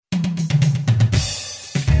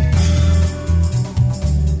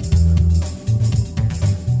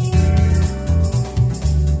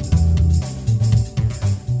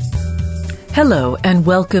Hello, and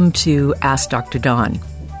welcome to Ask Dr. Dawn.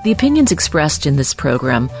 The opinions expressed in this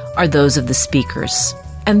program are those of the speakers,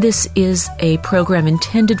 and this is a program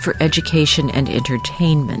intended for education and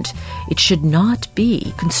entertainment. It should not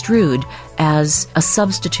be construed as a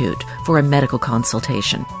substitute for a medical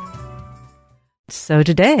consultation. So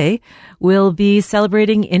today, we'll be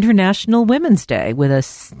celebrating International Women's Day with a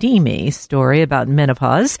steamy story about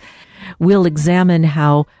menopause. We'll examine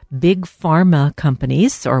how big pharma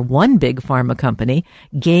companies, or one big pharma company,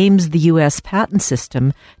 games the U.S. patent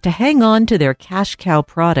system to hang on to their cash cow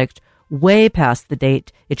product way past the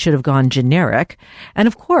date it should have gone generic. And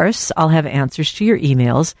of course, I'll have answers to your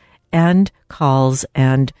emails and calls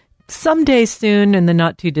and someday soon, in the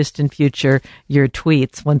not too distant future, your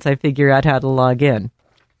tweets once I figure out how to log in.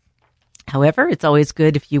 However, it's always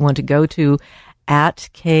good if you want to go to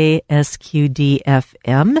 @KSQDFM.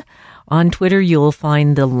 On Twitter, you'll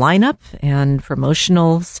find the lineup and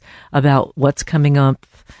promotionals about what's coming up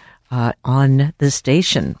on the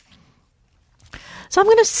station. So I'm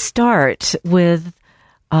going to start with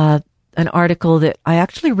an article that I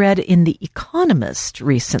actually read in The Economist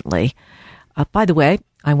recently. By the way,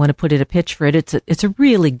 I want to put in a pitch for it. It's a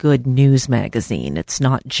really good news magazine. It's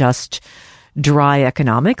not just dry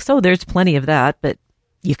economics. Oh, there's plenty of that, but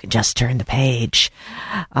you can just turn the page.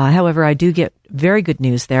 However, I do get very good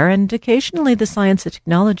news there, and occasionally the science and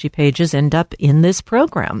technology pages end up in this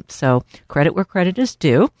program. So credit where credit is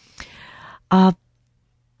due.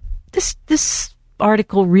 This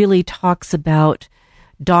article really talks about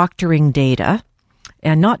doctoring data,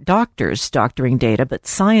 and not doctors doctoring data, but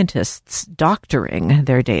scientists doctoring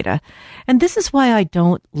their data. And this is why I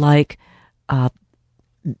don't like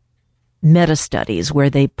meta-studies,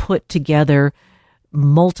 where they put together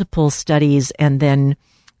multiple studies and then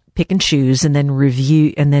pick and choose and then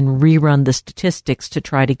review and then rerun the statistics to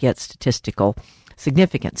try to get statistical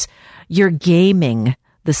significance. You're gaming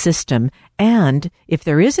the system, and if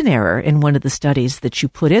there is an error in one of the studies that you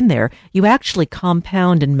put in there, you actually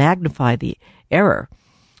compound and magnify the error.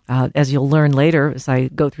 As you'll learn later as I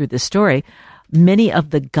go through this story, many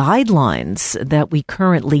of the guidelines that we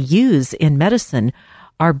currently use in medicine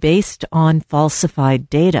are based on falsified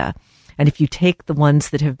data. And if you take the ones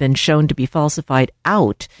that have been shown to be falsified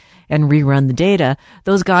out and rerun the data,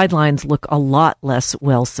 those guidelines look a lot less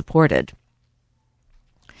well supported.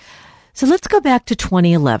 So let's go back to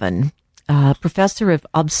 2011. Professor of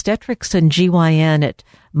obstetrics and GYN at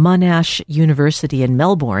Monash University in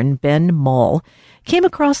Melbourne, Ben Moll, came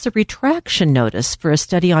across a retraction notice for a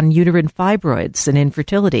study on uterine fibroids and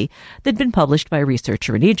infertility that had been published by a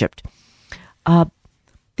researcher in Egypt.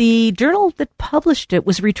 The journal that published it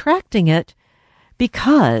was retracting it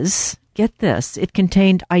because, get this, it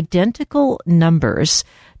contained identical numbers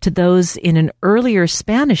to those in an earlier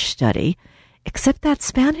Spanish study, except that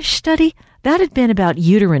Spanish study, that had been about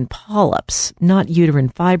uterine polyps, not uterine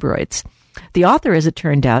fibroids. The author, as it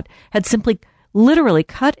turned out, had simply literally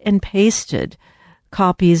cut and pasted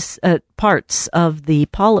parts of the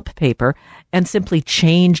polyp paper and simply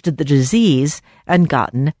changed the disease and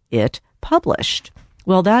gotten it published.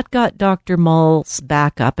 Well, that got Dr. Moll's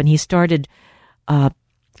back up, and he started,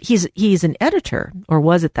 he's an editor, or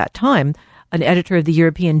was at that time, an editor of the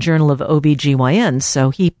European Journal of OBGYN, so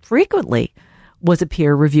he frequently was a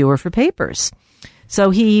peer reviewer for papers. So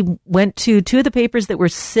he went to two of the papers that were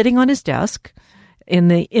sitting on his desk in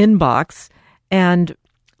the inbox and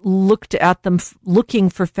looked at them, looking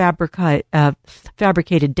for fabricated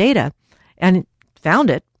data, and found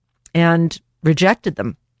it and rejected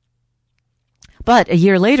them. But a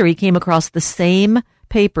year later, he came across the same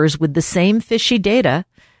papers with the same fishy data,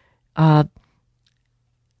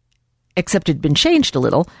 except it had been changed a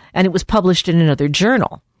little, and it was published in another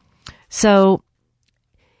journal. So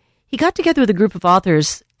he got together with a group of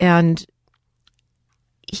authors, and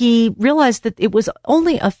he realized that it was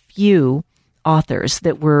only a few authors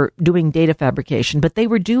that were doing data fabrication, but they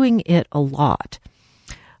were doing it a lot.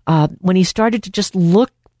 When he started to just look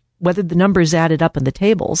whether the numbers added up in the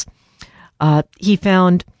tables, he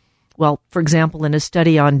found, well, for example, in a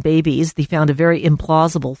study on babies, he found a very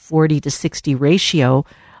implausible 40 to 60 ratio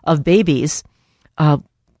of babies,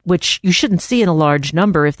 which you shouldn't see in a large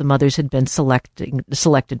number if the mothers had been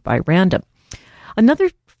selected by random. Another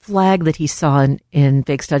flag that he saw in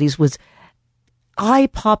fake studies was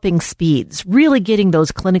eye-popping speeds, really getting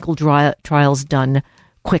those clinical trials done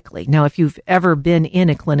quickly. Now, if you've ever been in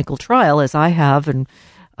a clinical trial, as I have, and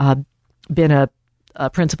been a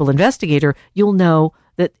principal investigator, you'll know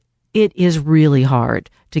that it is really hard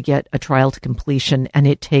to get a trial to completion, and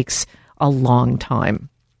it takes a long time.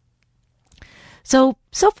 So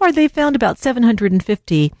far they've found about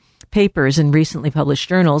 750 papers in recently published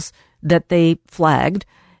journals that they flagged,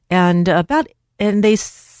 and they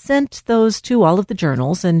sent those to all of the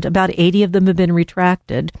journals, and about 80 of them have been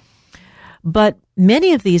retracted. But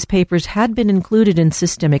many of these papers had been included in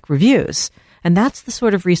systemic reviews. And that's the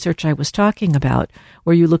sort of research I was talking about,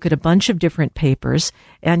 where you look at a bunch of different papers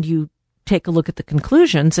and you take a look at the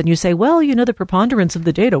conclusions and you say, well, the preponderance of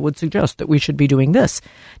the data would suggest that we should be doing this.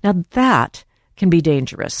 Now, that can be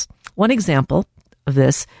dangerous. One example of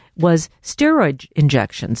this was steroid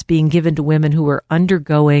injections being given to women who were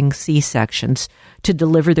undergoing C-sections to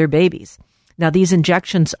deliver their babies. Now, these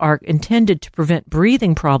injections are intended to prevent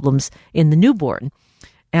breathing problems in the newborn.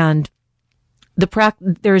 And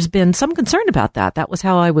there's been some concern about that. That was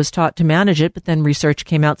how I was taught to manage it. But then research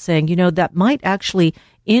came out saying, that might actually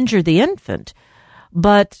injure the infant.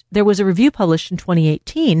 But there was a review published in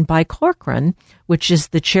 2018 by Cochrane, which is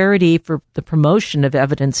the charity for the promotion of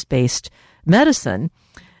evidence-based medicine.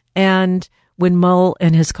 And when Mull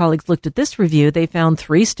and his colleagues looked at this review, they found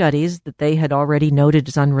 3 studies that they had already noted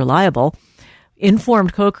as unreliable,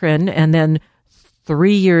 informed Cochrane, and then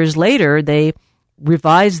 3 years later, they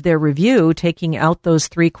revised their review, taking out those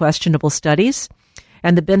 3 questionable studies,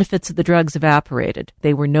 and the benefits of the drugs evaporated.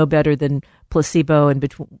 They were no better than placebo, and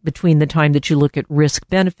between the time that you look at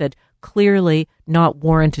risk-benefit, clearly not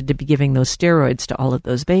warranted to be giving those steroids to all of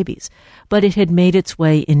those babies. But it had made its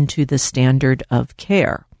way into the standard of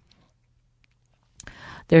care.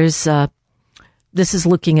 This is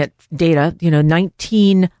looking at data,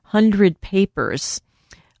 1,900 papers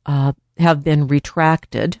have been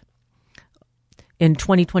retracted. In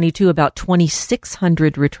 2022, about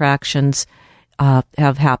 2,600 retractions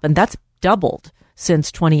have happened. That's doubled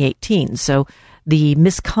since 2018. So the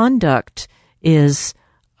misconduct is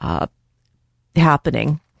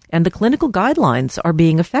happening, and the clinical guidelines are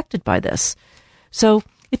being affected by this. So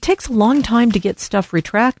it takes a long time to get stuff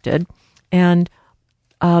retracted, and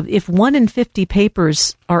if 1 in 50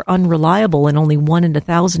 papers are unreliable and only 1 in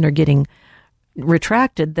 1,000 are getting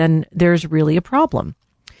retracted, then there's really a problem.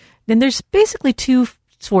 Then there's basically 2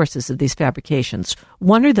 sources of these fabrications.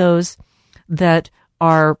 One are those that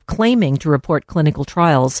are claiming to report clinical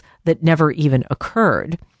trials that never even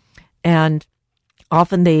occurred. And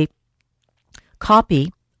often they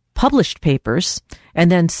copy published papers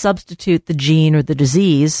and then substitute the gene or the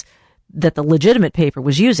disease that the legitimate paper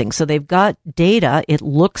was using. So they've got data, it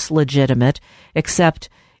looks legitimate, except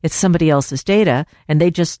it's somebody else's data, and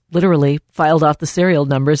they just literally filed off the serial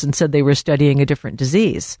numbers and said they were studying a different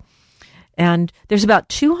disease. And there's about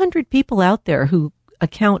 200 people out there who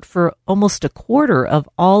account for almost a quarter of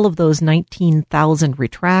all of those 19,000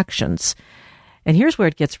 retractions. And here's where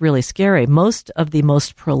it gets really scary. Most of the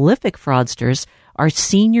most prolific fraudsters are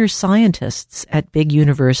senior scientists at big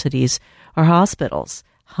universities or hospitals.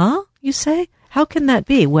 Huh? You say? How can that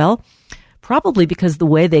be? Well, probably because the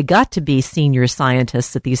way they got to be senior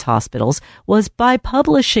scientists at these hospitals was by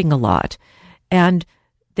publishing a lot. And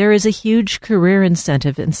there is a huge career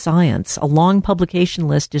incentive in science. A long publication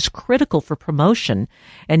list is critical for promotion.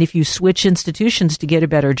 And if you switch institutions to get a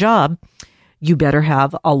better job, you better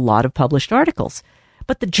have a lot of published articles.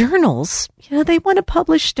 But the journals, they want to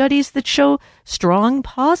publish studies that show strong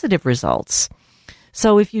positive results.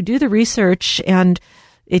 So if you do the research and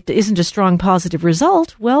it isn't a strong positive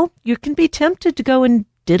result, well, you can be tempted to go and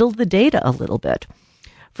diddle the data a little bit.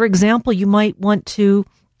 For example, you might want to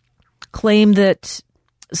claim that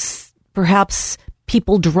perhaps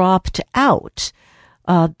people dropped out.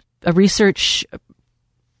 A research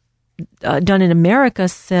done in America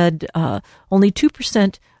said only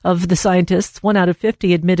 2% of the scientists, 1 out of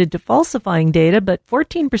 50, admitted to falsifying data, but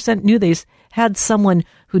 14% knew they had someone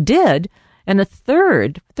who did, and a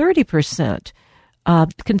third, 30%,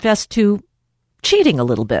 confessed to cheating a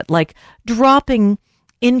little bit, like dropping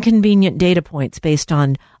inconvenient data points based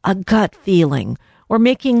on a gut feeling, or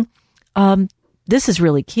making, this is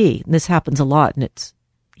really key, and this happens a lot, and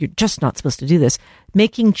you're just not supposed to do this,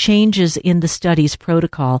 making changes in the study's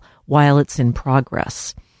protocol while it's in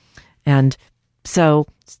progress. And so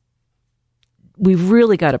we've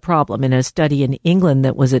really got a problem. In a study in England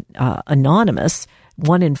that was anonymous,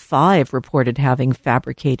 1 in 5 reported having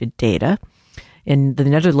fabricated data. In the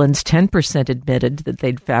Netherlands, 10% admitted that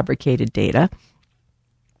they'd fabricated data.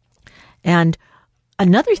 And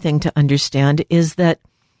another thing to understand is that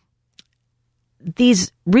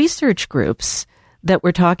these research groups that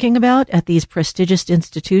we're talking about at these prestigious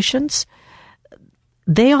institutions,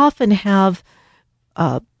 they often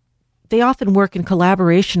work in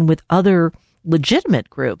collaboration with other legitimate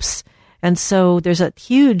groups. And so there's a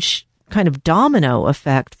huge kind of domino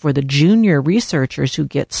effect for the junior researchers who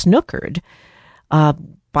get snookered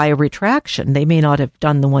by a retraction. They may not have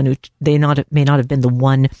done may not have been the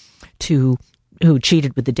one who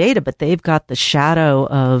cheated with the data, but they've got the shadow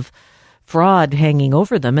of fraud hanging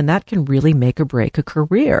over them, and that can really make or break a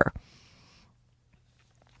career.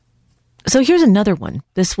 So here's another one.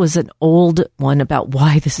 This was an old one about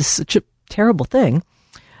why this is such a terrible thing.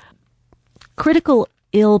 Critical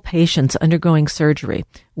ill patients undergoing surgery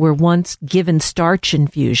were once given starch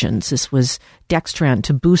infusions. This was Dextran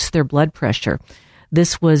to boost their blood pressure.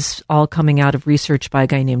 This was all coming out of research by a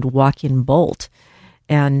guy named Joachim Bolt.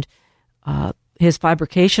 And his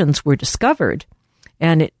fabrications were discovered,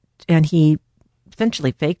 and he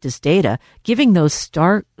essentially faked his data. Giving those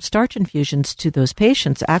starch infusions to those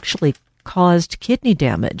patients actually caused kidney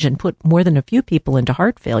damage and put more than a few people into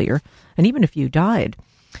heart failure, and even a few died.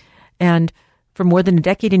 And for more than a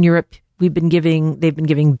decade in Europe, they've been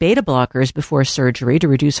giving beta blockers before surgery to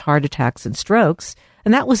reduce heart attacks and strokes,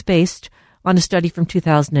 and that was based on a study from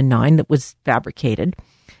 2009 that was fabricated.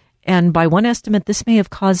 And by one estimate, this may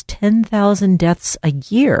have caused 10,000 deaths a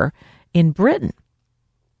year in Britain.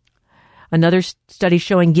 Another study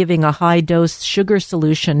showing giving a high-dose sugar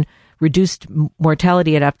solution reduced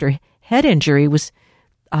mortality after head injury was,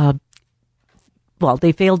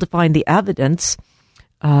 they failed to find the evidence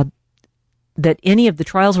that any of the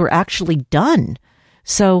trials were actually done.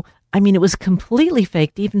 So, it was completely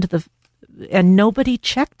faked and nobody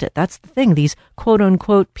checked it. That's the thing. These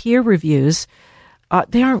quote-unquote peer reviews,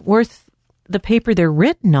 they aren't worth the paper they're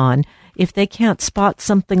written on if they can't spot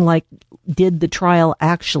something like, did the trial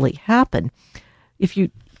actually happen?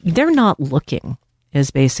 They're not looking,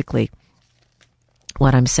 is basically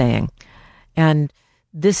what I'm saying. And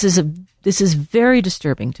this is very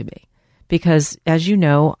disturbing to me because, as you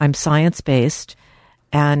know, I'm science-based,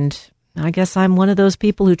 and I guess I'm one of those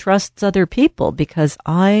people who trusts other people because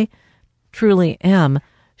I truly am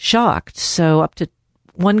shocked. So up to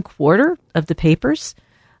 1/4 of the papers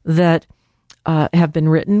that have been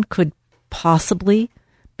written could possibly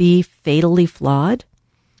be fatally flawed.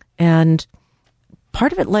 And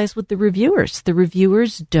part of it lies with the reviewers. The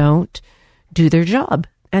reviewers don't do their job.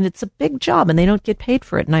 And it's a big job, and they don't get paid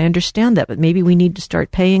for it. And I understand that, but maybe we need to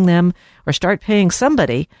start paying them or start paying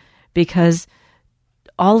somebody, because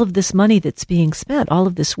all of this money that's being spent, all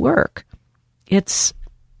of this work, it's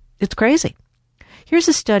crazy. Here's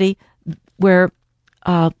a study where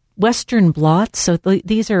Western blots, so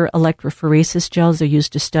these are electrophoresis gels. They're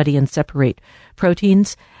used to study and separate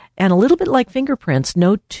proteins. And a little bit like fingerprints,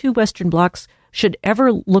 no two Western blots should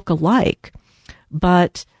ever look alike.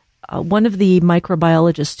 But one of the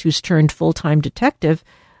microbiologists who's turned full-time detective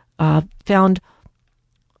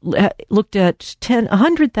looked at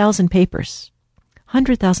 100,000 papers,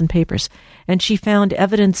 and she found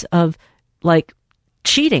evidence of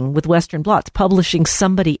cheating with Western blots, publishing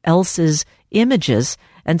somebody else's images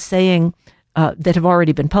and saying that have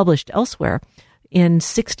already been published elsewhere in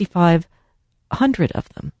 6,500 of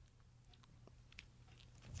them.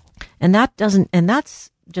 And that's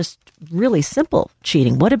just really simple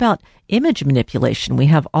cheating. What about image manipulation? We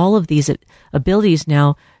have all of these abilities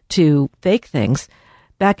now to fake things.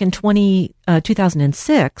 Back in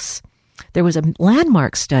 2006, there was a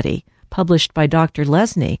landmark study published by Dr.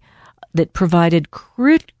 Lesney that provided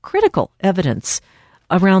critical evidence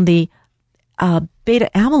around the beta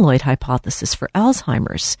amyloid hypothesis for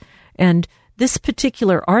Alzheimer's. And this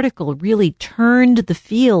particular article really turned the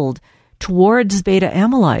field towards beta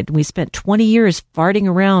amyloid. We spent 20 years farting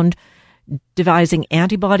around devising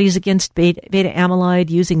antibodies against beta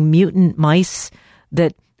amyloid, using mutant mice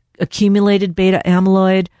that accumulated beta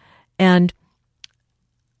amyloid. And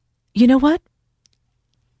you know what?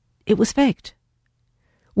 It was faked.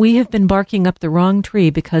 We have been barking up the wrong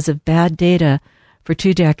tree because of bad data for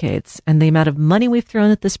 2 decades, and the amount of money we've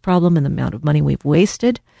thrown at this problem and the amount of money we've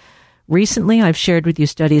wasted. Recently, I've shared with you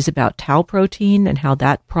studies about tau protein and how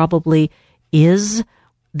that probably is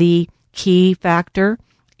the key factor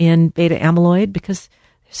in beta amyloid, because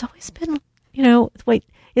there's always been,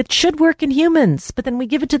 it should work in humans, but then we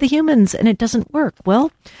give it to the humans and it doesn't work.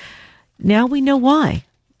 Well, now we know why.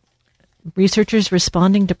 Researchers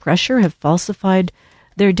responding to pressure have falsified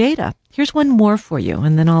their data. Here's one more for you,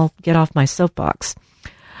 and then I'll get off my soapbox.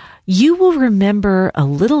 You will remember a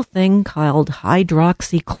little thing called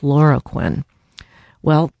hydroxychloroquine.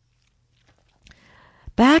 Well,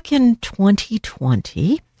 back in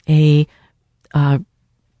 2020, a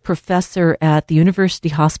professor at the University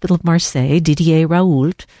Hospital of Marseille, Didier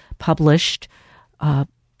Raoult, published a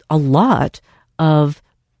lot of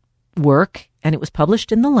work, and it was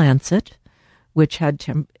published in The Lancet, which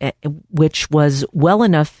was well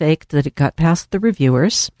enough faked that it got past the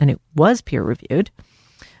reviewers, and it was peer-reviewed,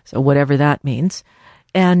 so whatever that means.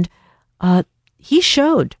 And he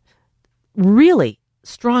showed really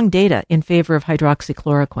strong data in favor of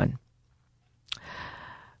hydroxychloroquine.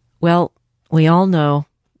 Well, we all know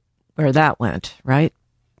where that went, right?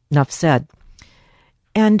 Enough said.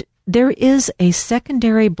 And there is a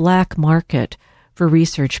secondary black market for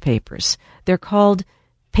research papers. They're called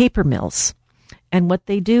paper mills. And what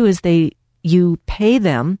they do is you pay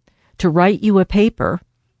them to write you a paper.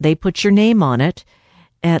 They put your name on it,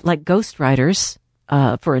 like ghostwriters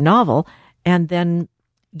for a novel, and then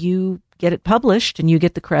you get it published and you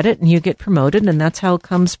get the credit and you get promoted, and that's how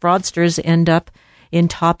comes fraudsters end up in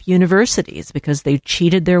top universities, because they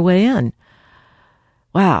cheated their way in.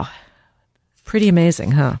 Wow. Pretty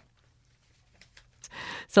amazing, huh?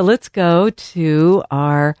 So let's go to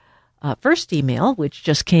our first email, which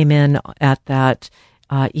just came in at that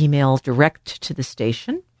email direct to the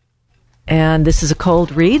station. And this is a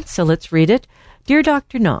cold read, so let's read it. Dear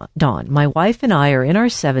Dr. Dawn, my wife and I are in our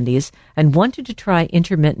 70s and wanted to try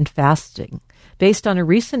intermittent fasting. Based on a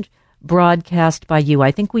recent broadcast by you,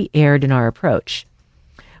 I think we erred in our approach.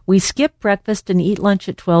 We skip breakfast and eat lunch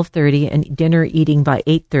at 12:30 and dinner eating by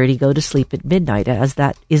 8:30, go to sleep at midnight. Is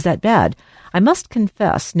that bad? I must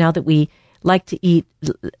confess now that we like to eat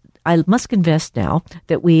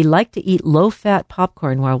low-fat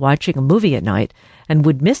popcorn while watching a movie at night, and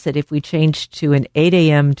would miss it if we changed to an 8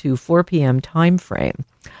 a.m. to 4 p.m. time frame.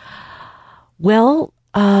 Well,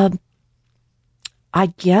 I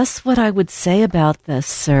guess what I would say about this,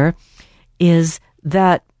 sir, is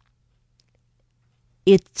that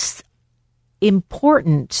it's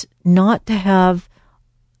important not to have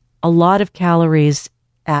a lot of calories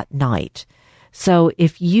at night. So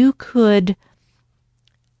if you could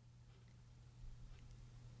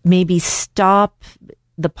maybe stop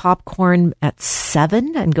the popcorn at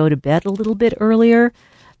 7 and go to bed a little bit earlier,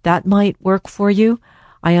 that might work for you.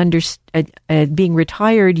 I understand, being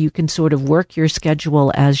retired, you can sort of work your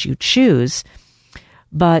schedule as you choose.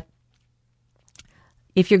 But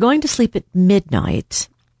if you're going to sleep at midnight,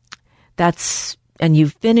 and you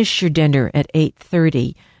finish your dinner at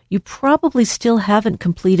 8:30, you probably still haven't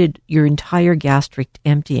completed your entire gastric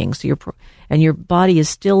emptying. So your body is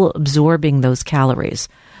still absorbing those calories.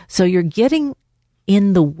 So you're getting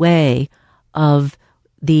in the way of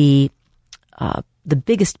the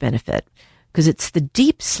biggest benefit, because it's the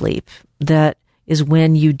deep sleep that is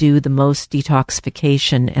when you do the most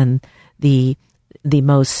detoxification and the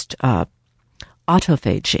most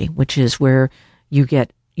autophagy, which is where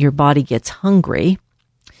your body gets hungry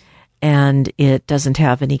and it doesn't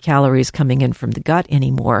have any calories coming in from the gut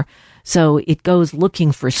anymore. So it goes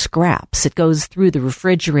looking for scraps. It goes through the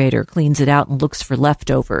refrigerator, cleans it out, and looks for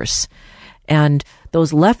leftovers. And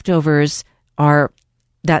those leftovers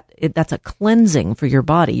that's a cleansing for your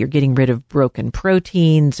body. You're getting rid of broken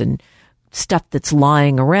proteins and stuff that's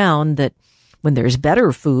lying around that when there's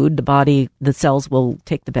better food, the cells will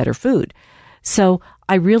take the better food. So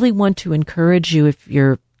I really want to encourage you, if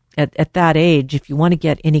you're at that age, if you want to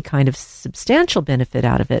get any kind of substantial benefit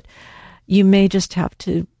out of it, you may just have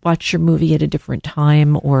to watch your movie at a different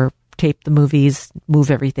time, or tape the movies,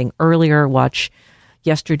 move everything earlier, watch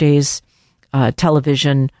yesterday's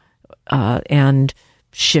television, and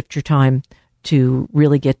shift your time to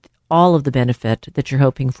really get all of the benefit that you're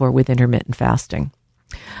hoping for with intermittent fasting.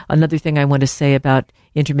 Another thing I want to say about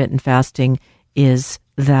intermittent fasting is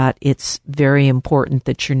that it's very important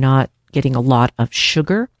that you're not getting a lot of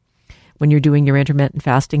sugar when you're doing your intermittent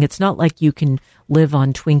fasting. It's not like you can live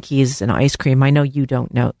on Twinkies and ice cream. I know you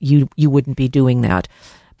don't know, you wouldn't be doing that.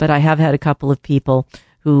 But I have had a couple of people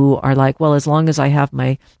who are like, well, as long as I have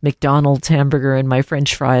my McDonald's hamburger and my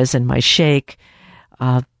French fries and my shake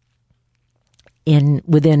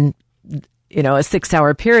within a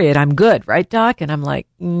 6-hour period, I'm good, right, Doc? And I'm like,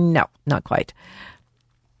 no, not quite.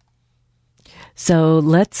 So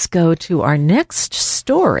let's go to our next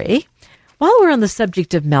story. While we're on the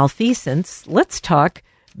subject of malfeasance, let's talk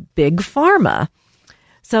Big Pharma.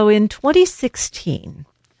 So in 2016,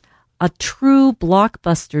 a true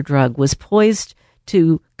blockbuster drug was poised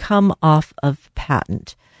to come off of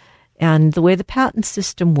patent. And the way the patent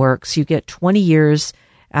system works, you get 20 years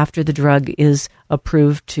after the drug is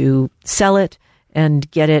approved to sell it and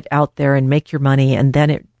get it out there and make your money, and then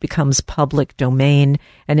it becomes public domain,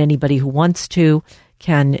 and anybody who wants to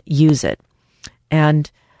can use it. And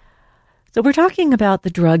so we're talking about the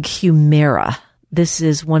drug Humira. This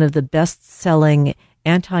is one of the best-selling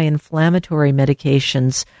anti-inflammatory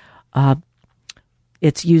medications.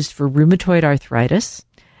 It's used for rheumatoid arthritis,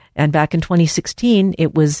 and back in 2016,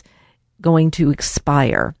 it was going to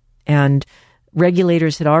expire, and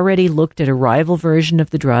regulators had already looked at a rival version of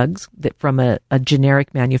the drugs from a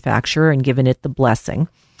generic manufacturer and given it the blessing.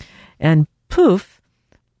 And poof,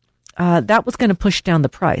 that was going to push down the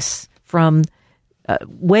price from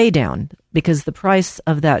way down, because the price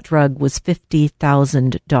of that drug was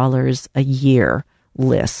 $50,000 a year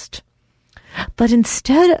list. But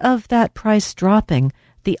instead of that price dropping,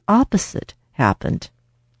 the opposite happened.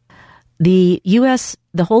 The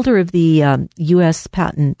holder of the U.S.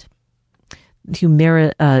 patent,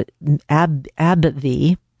 Humira,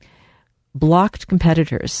 AbbVie, blocked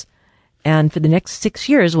competitors. And for the next 6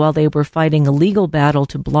 years, while they were fighting a legal battle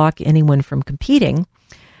to block anyone from competing,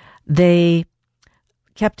 they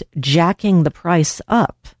kept jacking the price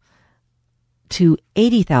up to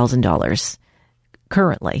 $80,000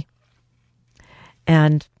 currently.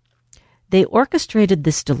 And they orchestrated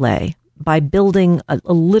this delay by building a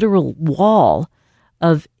literal wall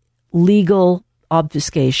of legal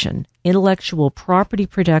obfuscation, intellectual property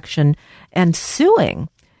protection, and suing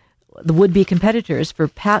the would-be competitors for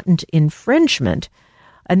patent infringement,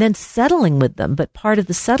 and then settling with them. But part of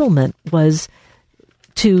the settlement was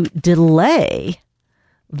to delay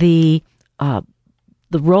the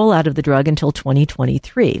rollout of the drug until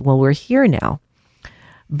 2023. Well, we're here now.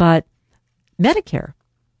 But Medicare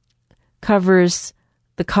covers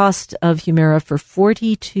the cost of Humira for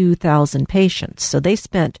 42,000 patients. So they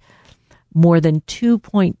spent more than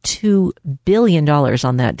 $2.2 billion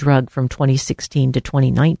on that drug from 2016 to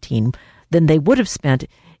 2019 than they would have spent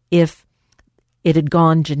if it had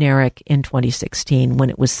gone generic in 2016 when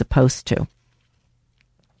it was supposed to.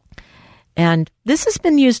 And this has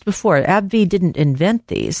been used before. AbbVie didn't invent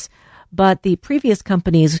these, but the previous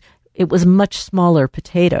companies, it was much smaller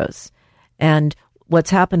potatoes. And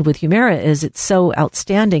what's happened with Humira is it's so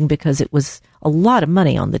outstanding because it was a lot of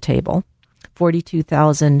money on the table.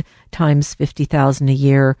 42,000 times 50,000 a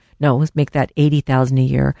year. No, let's make that 80,000 a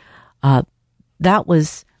year. That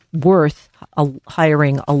was worth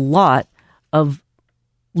hiring a lot of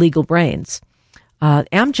legal brains.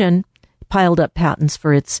 Amgen piled up patents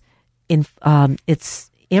for its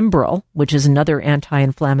Imbral, which is another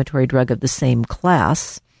anti-inflammatory drug of the same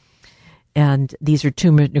class. And these are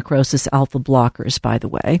tumor necrosis alpha blockers, by the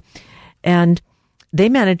way. And they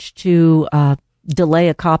managed to delay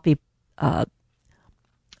a copycat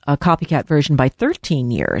version by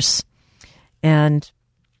 13 years. And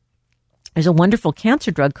there's a wonderful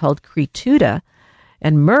cancer drug called Keytruda,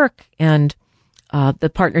 and Merck and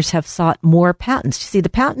the partners have sought more patents. You see, the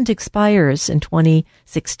patent expires in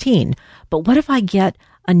 2016, but what if I get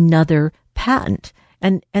another patent?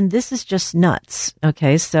 And this is just nuts.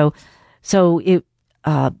 Okay, so it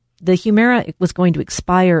the Humira was going to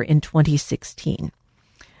expire in 2016.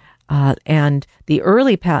 And the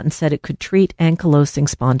early patent said it could treat ankylosing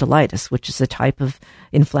spondylitis, which is a type of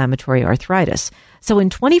inflammatory arthritis. So in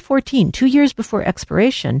 2014, 2 years before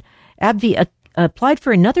expiration, AbbVie applied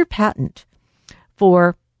for another patent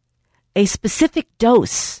for a specific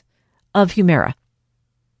dose of Humira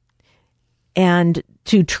and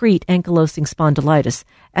to treat ankylosing spondylitis.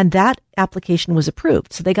 And that application was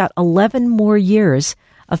approved. So they got 11 more years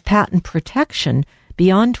of patent protection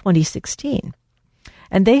beyond 2016.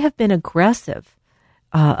 And they have been aggressive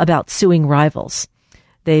about suing rivals.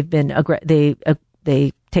 They've been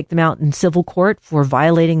they take them out in civil court for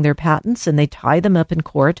violating their patents, and they tie them up in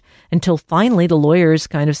court until finally the lawyers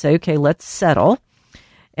kind of say, okay, let's settle.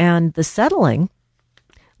 And the settling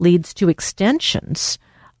leads to extensions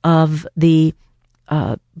of the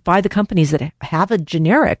by the companies that have a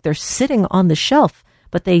generic. They're sitting on the shelf,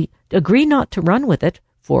 but they agree not to run with it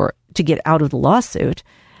to get out of the lawsuit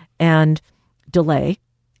and delay,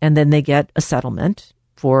 and then they get a settlement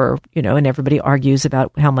for, and everybody argues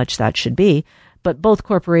about how much that should be. But both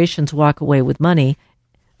corporations walk away with money.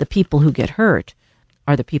 The people who get hurt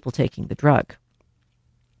are the people taking the drug.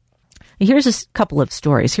 And here's a couple of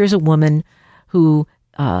stories. Here's a woman who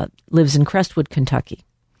lives in Crestwood, Kentucky,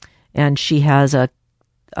 and she has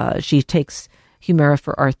she takes Humira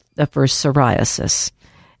for psoriasis,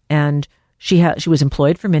 and she was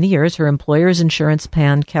employed for many years. Her employer's insurance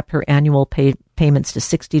plan kept her annual payments to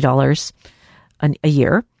 $60 a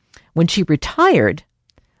year. When she retired,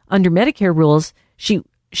 under Medicare rules, she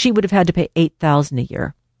would have had to pay $8,000 a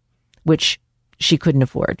year, which she couldn't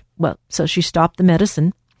afford. Well, so she stopped the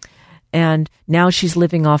medicine, and now she's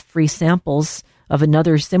living off free samples of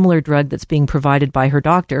another similar drug that's being provided by her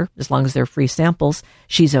doctor. As long as they're free samples,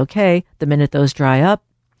 she's okay. The minute those dry up,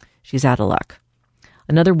 she's out of luck.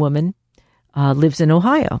 Another woman lives in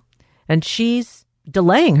Ohio, and she's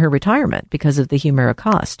delaying her retirement because of the Humira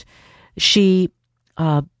cost. She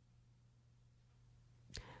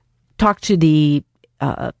talked to the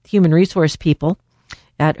human resource people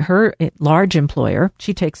at her large employer.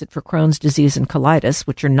 She takes it for Crohn's disease and colitis,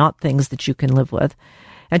 which are not things that you can live with.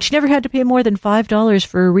 And she never had to pay more than $5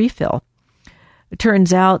 for a refill. It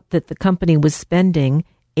turns out that the company was spending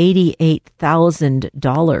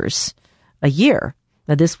 $88,000 a year.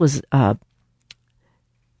 Now, this was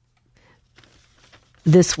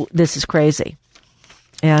this is crazy.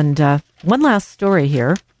 And one last story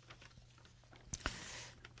here.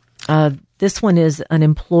 This one is an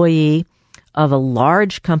employee of a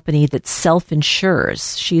large company that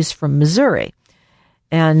self-insures. She's from Missouri.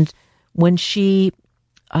 And when she...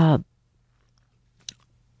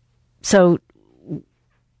 so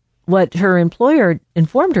what her employer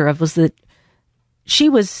informed her of was that she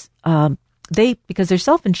was... because they're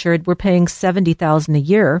self-insured, were paying $70,000 a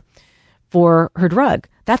year for her drug.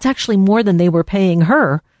 That's actually more than they were paying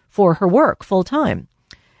her for her work full time.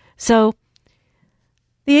 So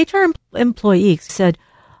the HR employee said,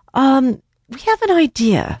 we have an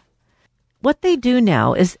idea. What they do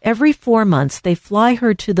now is every 4 months they fly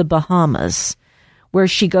her to the Bahamas, where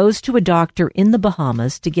she goes to a doctor in the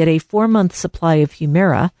Bahamas to get a 4-month supply of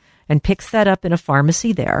Humira and picks that up in a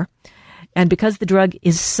pharmacy there. And because the drug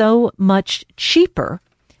is so much cheaper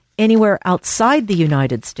anywhere outside the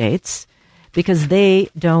United States, because they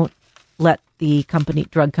don't let the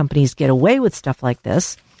drug companies get away with stuff like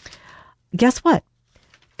this, guess what?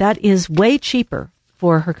 That is way cheaper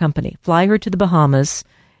for her company. Fly her to the Bahamas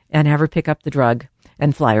and have her pick up the drug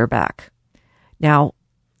and fly her back. Now,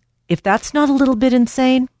 if that's not a little bit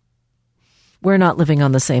insane, we're not living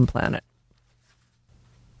on the same planet.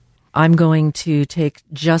 I'm going to take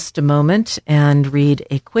just a moment and read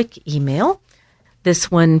a quick email. This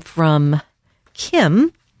one from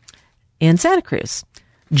Kim in Santa Cruz.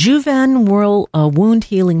 Juven wound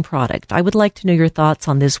healing product. I would like to know your thoughts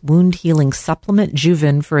on this wound healing supplement,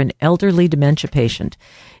 Juven, for an elderly dementia patient.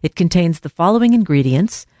 It contains the following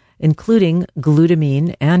ingredients, including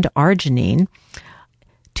glutamine and arginine.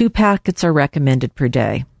 2 packets are recommended per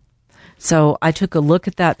day. So I took a look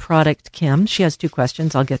at that product, Kim. She has 2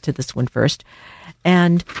 questions. I'll get to this one first.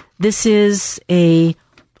 And this is a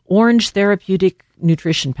orange therapeutic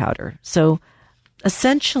nutrition powder. So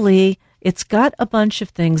essentially, it's got a bunch of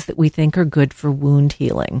things that we think are good for wound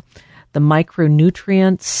healing. The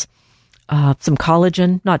micronutrients, some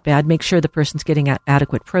collagen, not bad. Make sure the person's getting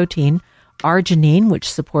adequate protein. Arginine, which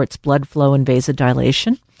supports blood flow and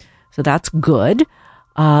vasodilation. So that's good.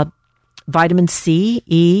 Vitamin C,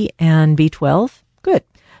 E, and B12. Good.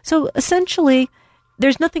 So essentially,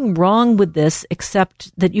 there's nothing wrong with this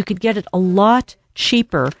except that you could get it a lot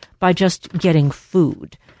cheaper by just getting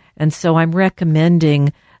food. And so I'm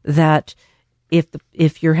recommending that if the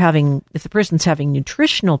person's having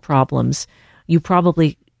nutritional problems, you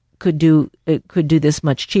probably could do this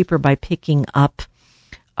much cheaper by picking up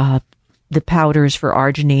the powders for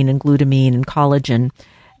arginine and glutamine and collagen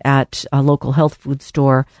at a local health food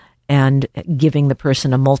store and giving the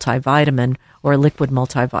person a multivitamin or a liquid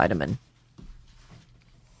multivitamin.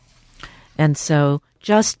 And so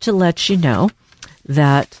just to let you know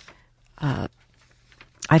that I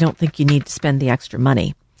don't think you need to spend the extra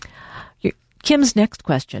money. Kim's next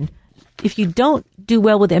question, if you don't do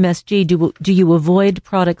well with MSG, do you avoid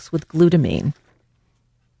products with glutamine?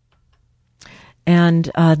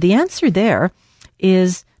 And the answer there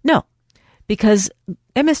is no, because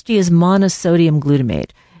MSG is monosodium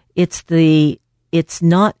glutamate. It's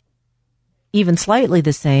not even slightly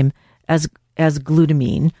the same as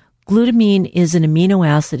glutamine. Glutamine is an amino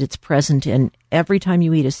acid. It's present in every time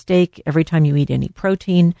you eat a steak, every time you eat any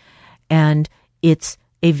protein, and it's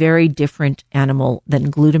a very different animal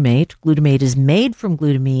than glutamate. Glutamate is made from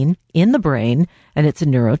glutamine in the brain, and it's a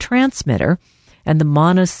neurotransmitter. And the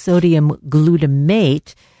monosodium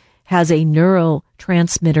glutamate has a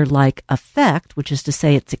neurotransmitter-like effect, which is to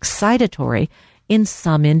say it's excitatory in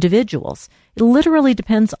some individuals. It literally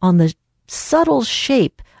depends on the subtle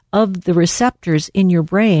shape of the receptors in your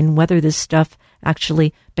brain, whether this stuff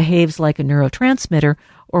actually behaves like a neurotransmitter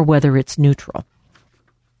or whether it's neutral.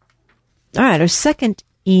 All right, our second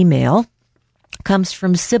email comes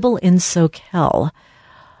from Sybil in Soquel.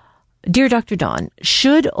 Dear Dr. Don,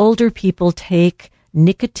 should older people take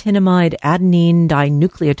nicotinamide adenine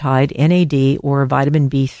dinucleotide, NAD, or vitamin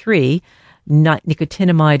B3, not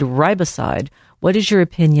nicotinamide riboside? What is your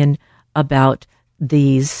opinion about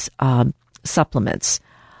these supplements?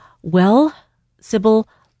 Well, Sybil,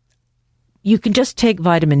 you can just take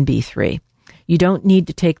vitamin B3. You don't need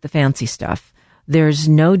to take the fancy stuff. There's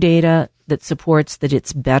no data that supports that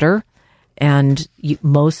it's better, and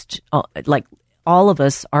all of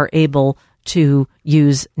us are able to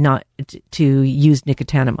use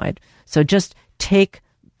nicotinamide. So just take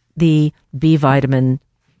the B vitamin,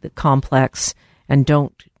 the complex, and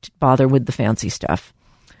don't bother with the fancy stuff.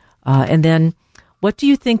 And then what do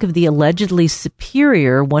you think of the allegedly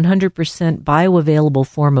superior 100% bioavailable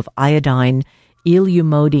form of iodine,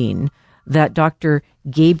 Ilumodine, that Dr.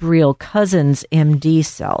 Gabriel Cousens, MD,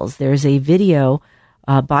 sells? There's a video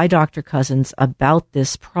by Dr. Cousens about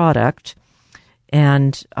this product.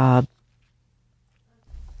 And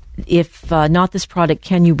if not this product,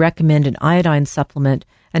 can you recommend an iodine supplement,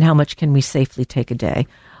 and how much can we safely take a day?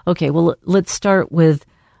 Okay, well, let's start with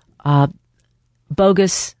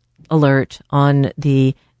bogus alert on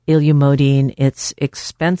the Ilumodine. It's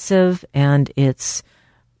expensive, and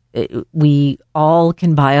we all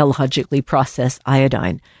can biologically process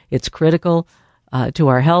iodine. It's critical to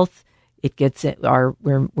our health. It gets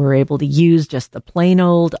we're able to use just the plain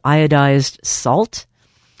old iodized salt.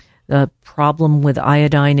 The problem with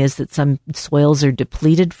iodine is that some soils are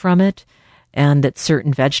depleted from it, and that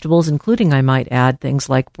certain vegetables, including, I might add, things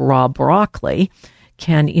like raw broccoli,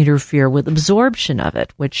 can interfere with absorption of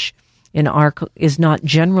it, which is not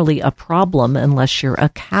generally a problem unless you're a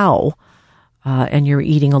cow and you're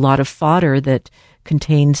eating a lot of fodder that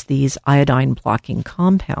contains these iodine-blocking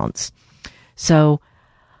compounds. So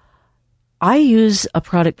I use a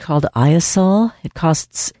product called Iosol. It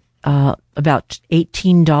costs about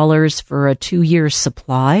 $18 for a 2-year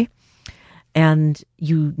supply. And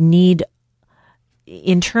you need,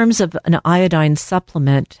 in terms of an iodine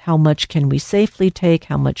supplement, how much can we safely take?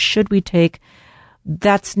 How much should we take?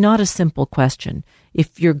 That's not a simple question.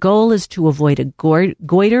 If your goal is to avoid a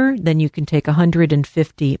goiter, then you can take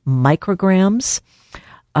 150 micrograms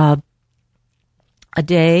a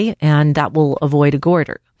day, and that will avoid a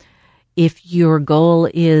goiter. If your goal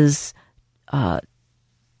is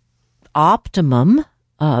optimum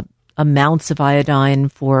amounts of iodine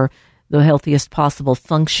for the healthiest possible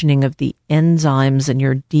functioning of the enzymes and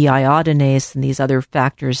your deiodinase and these other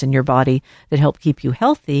factors in your body that help keep you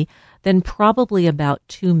healthy, then probably about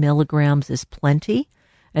 2 milligrams is plenty.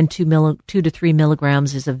 And 2 to 3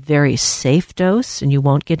 milligrams is a very safe dose, and you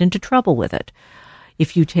won't get into trouble with it.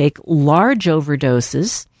 If you take large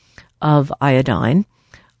overdoses of iodine,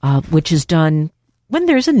 which is done when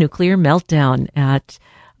there's a nuclear meltdown at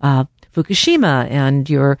Fukushima and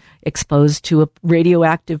you're exposed to a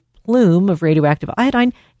radioactive plume of radioactive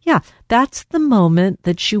iodine, that's the moment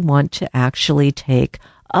that you want to actually take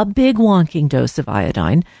a big wonking dose of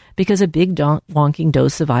iodine, because a big wonking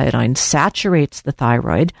dose of iodine saturates the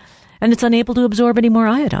thyroid and it's unable to absorb any more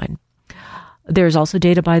iodine. There's also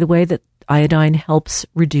data, by the way, that iodine helps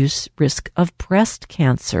reduce risk of breast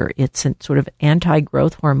cancer. It's a sort of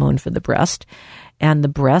anti-growth hormone for the breast, and the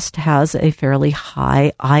breast has a fairly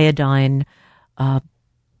high iodine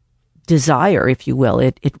desire, if you will.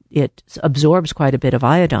 It absorbs quite a bit of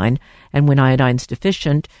iodine, and when iodine's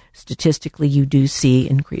deficient, statistically you do see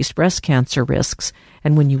increased breast cancer risks.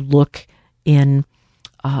 And when you look in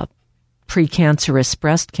precancerous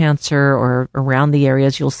breast cancer or around the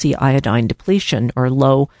areas, you'll see iodine depletion or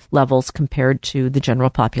low levels compared to the general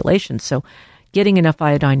population. So getting enough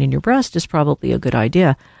iodine in your breast is probably a good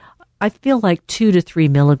idea. I feel like 2 to 3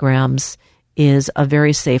 milligrams is a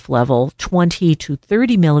very safe level. 20 to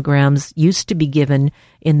 30 milligrams used to be given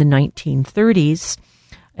in the 1930s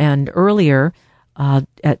and earlier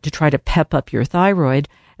to try to pep up your thyroid,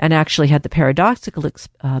 and actually had the paradoxical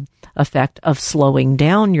effect of slowing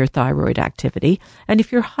down your thyroid activity. And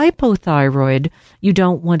if you're hypothyroid, you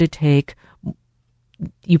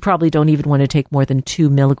probably don't even want to take more than 2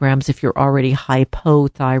 milligrams if you're already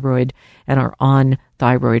hypothyroid and are on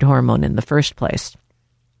thyroid hormone in the first place.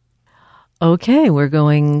 Okay, we're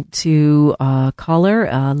going to caller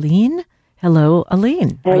Aline. Hello,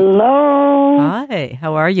 Aline. Hello. Hi,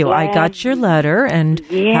 how are you? I got your letter and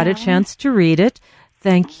had a chance to read it.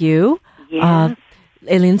 Thank you. Yes.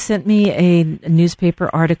 Aline sent me a newspaper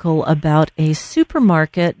article about a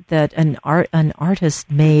supermarket that an artist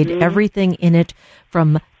made everything in it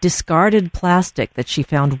from discarded plastic that she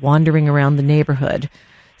found wandering around the neighborhood.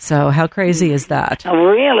 So how crazy is that?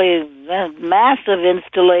 Really, that massive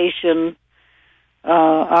installation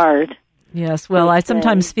art. Yes, well, I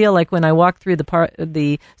sometimes feel like when I walk through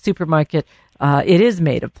the supermarket, it is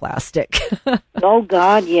made of plastic. Oh,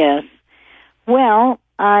 God, yes. Well,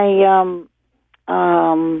 I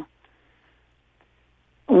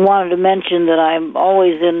wanted to mention that I'm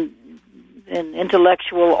always in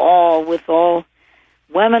intellectual awe with all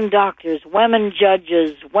women doctors, women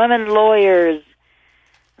judges, women lawyers,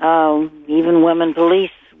 even women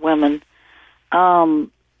police women.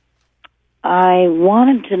 I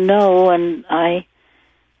wanted to know, and I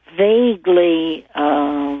vaguely,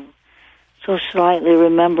 so slightly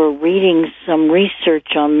remember reading some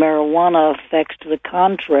research on marijuana effects to the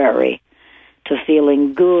contrary, to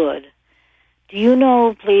feeling good, do you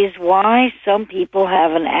know, please, why some people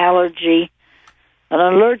have an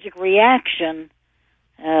allergic reaction,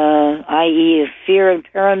 i.e. fear and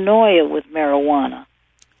paranoia with marijuana?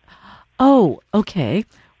 Oh, okay.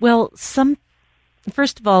 Well,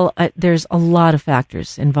 first of all, there's a lot of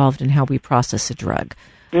factors involved in how we process a drug.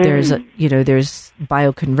 There's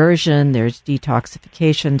bioconversion, there's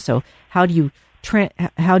detoxification. So how do you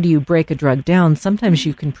break a drug down? Sometimes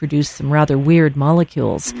you can produce some rather weird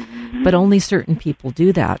molecules, but only certain people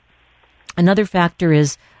do that. Another factor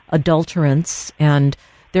is adulterants, and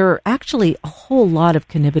there are actually a whole lot of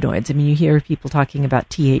cannabinoids. I mean, you hear people talking about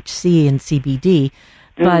THC and CBD,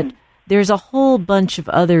 but there's a whole bunch of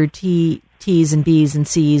other T's and B's and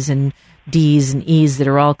C's and D's and E's that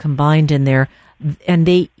are all combined in there, and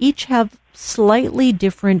they each have slightly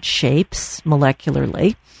different shapes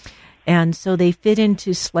molecularly, and so they fit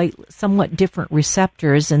into somewhat different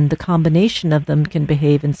receptors, and the combination of them can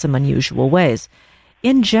behave in some unusual ways.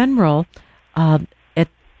 In general,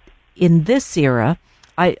 in this era,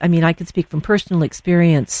 I mean, I can speak from personal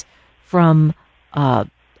experience from a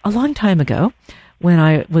long time ago when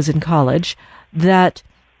I was in college, that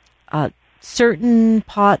certain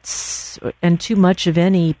pots and too much of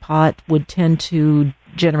any pot would tend to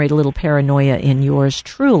generate a little paranoia in yours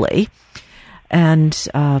truly, and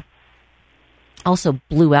also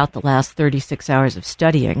blew out the last 36 hours of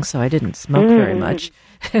studying, so I didn't smoke very much.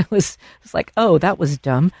 It was like, oh, that was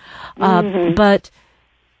dumb. But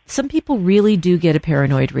some people really do get a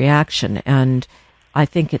paranoid reaction, and I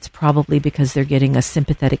think it's probably because they're getting a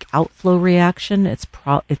sympathetic outflow reaction. It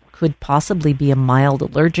could possibly be a mild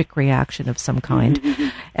allergic reaction of some kind,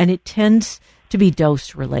 and it tends to be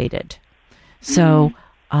dose related. So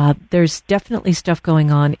there's definitely stuff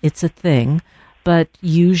going on. It's a thing, but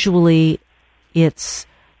usually it's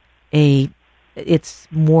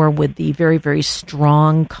more with the very, very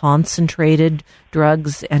strong, concentrated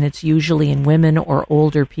drugs, and it's usually in women or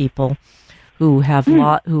older people who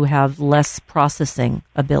have less processing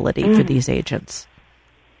ability for these agents.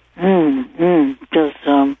 Because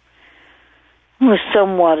it was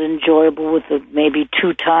somewhat enjoyable with maybe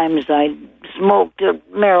 2 times I smoked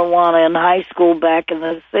marijuana in high school back in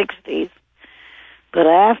the 60s. But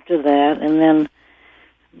after that, and then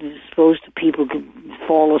supposed to people could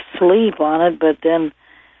fall asleep on it, but then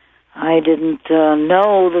I didn't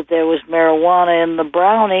know that there was marijuana in the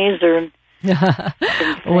brownies or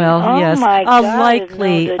well, oh yes, my God,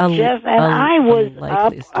 likely, I was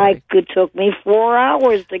up. It took me 4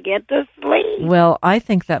 hours to get to sleep. Well, I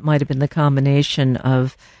think that might have been the combination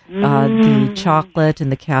of the chocolate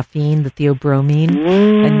and the caffeine, the theobromine,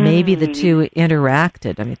 and maybe the two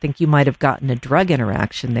interacted. I mean, I think you might have gotten a drug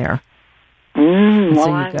interaction there. Well,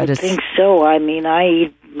 I would think so. I mean, I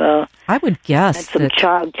eat. I would guess some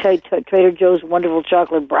Trader Joe's wonderful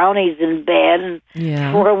chocolate brownies in bed, and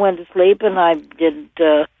before I went to sleep, and I didn't.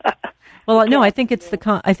 Well, no, I think it's the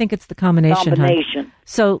combination. Hun.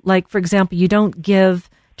 So, like for example, you don't give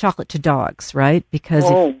chocolate to dogs, right? Because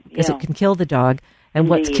it can kill the dog, and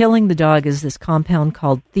what's killing the dog is this compound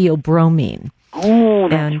called theobromine.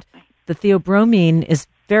 And the theobromine is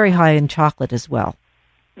very high in chocolate as well.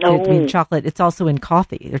 I mean, chocolate. It's also in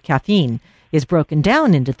coffee. Or caffeine is broken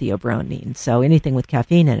down into theobromine, so anything with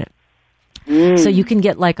caffeine in it. So you can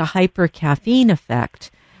get like a hyper caffeine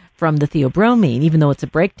effect from the theobromine. Even though it's a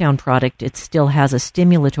breakdown product, it still has a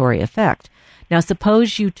stimulatory effect. Now,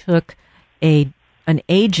 suppose you took an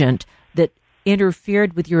agent that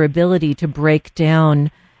interfered with your ability to break down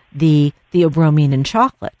the theobromine in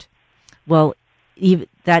chocolate. Well,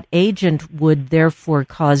 that agent would therefore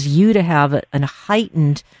cause you to have a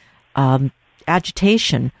heightened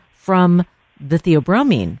agitation from the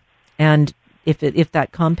theobromine. And if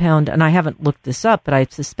that compound, and I haven't looked this up, but I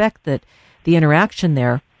suspect that the interaction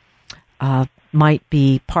there might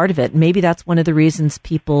be part of it. Maybe that's one of the reasons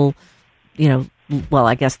people, well,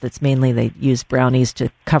 I guess that's mainly they use brownies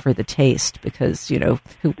to cover the taste because,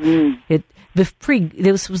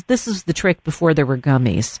 this was the trick before there were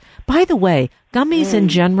gummies. By the way, gummies in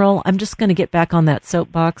general, I'm just going to get back on that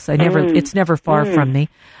soapbox. It's never far from me.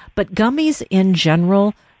 But gummies in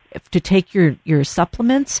general, to take your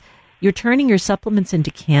supplements, you're turning your supplements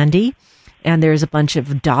into candy, and there's a bunch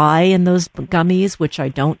of dye in those gummies, which I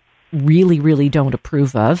don't really don't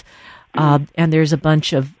approve of. And there's a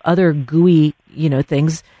bunch of other gooey,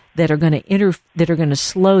 things that are going to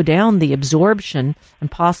slow down the absorption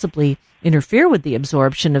and possibly interfere with the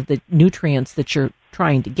absorption of the nutrients that you're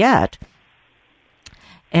trying to get.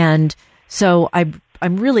 And so I'm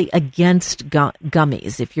really against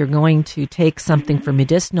gummies. If you're going to take something for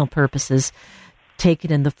medicinal purposes, take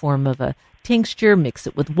it in the form of a tincture, mix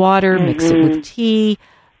it with water, mix it with tea.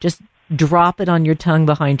 Just drop it on your tongue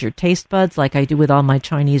behind your taste buds, like I do with all my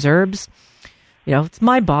Chinese herbs. You know, it's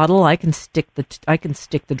my bottle. I can stick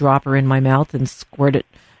the dropper in my mouth and squirt it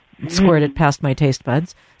past my taste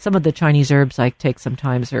buds. Some of the Chinese herbs I take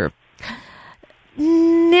sometimes are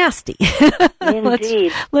nasty.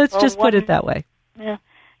 Indeed. let's just put it that way. Yeah.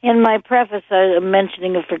 In my preface, I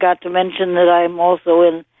forgot to mention that I'm also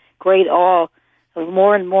in great awe of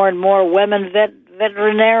more and more and more women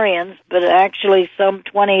veterinarians, but actually some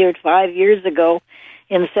 20 or 5 years ago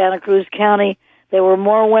in Santa Cruz County, there were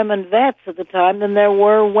more women vets at the time than there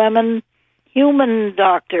were women human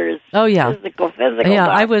doctors. Oh yeah, physical. Yeah,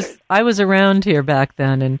 doctors. I was around here back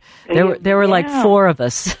then, and there were like 4 of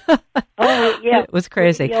us. Oh yeah, it was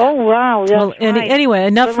crazy. Oh wow. That's well, right. Anyway,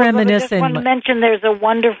 enough reminiscing. I just want to mention there's a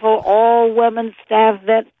wonderful all-women staff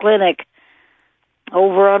vet clinic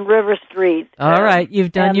over on River Street. All right,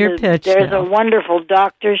 you've done your pitch. There's now. a wonderful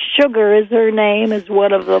Dr. Sugar is her name, is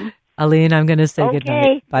one of them. Aline, I'm going to say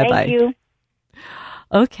goodnight. Bye-bye. Thank you.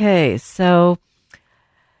 Okay, so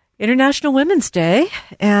International Women's Day,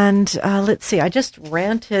 and let's see, I just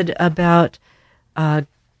ranted about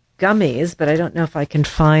gummies, but I don't know if I can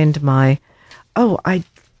find my,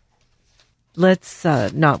 let's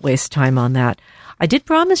not waste time on that. I did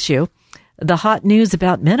promise you the hot news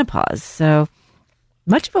about menopause, so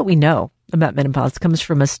much of what we know about menopause comes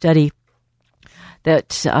from a study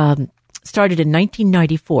that started in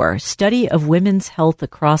 1994, Study of Women's Health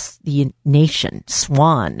Across the Nation,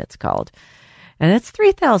 SWAN it's called. And that's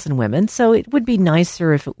 3,000 women, so it would be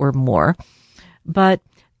nicer if it were more. But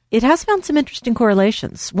it has found some interesting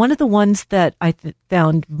correlations. One of the ones that I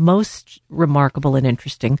found most remarkable and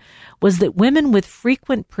interesting was that women with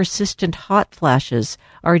frequent persistent hot flashes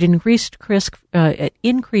are at increased risk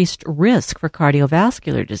for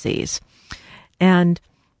cardiovascular disease. And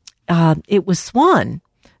it was SWAN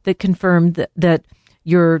that confirmed that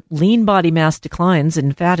your lean body mass declines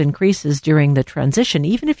and fat increases during the transition,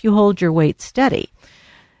 even if you hold your weight steady.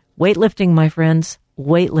 Weightlifting, my friends,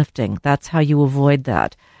 weightlifting. That's how you avoid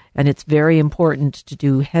that. And it's very important to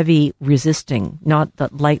do heavy resisting, not the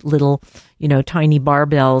light little, tiny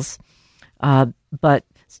barbells, but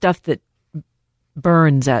stuff that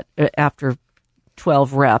burns after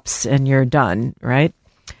 12 reps and you're done, right?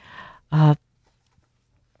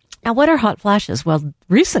 Now, what are hot flashes? Well,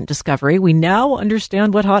 recent discovery, we now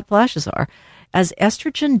understand what hot flashes are. As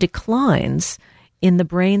estrogen declines in the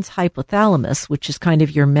brain's hypothalamus, which is kind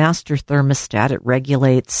of your master thermostat, it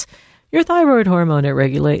regulates your thyroid hormone.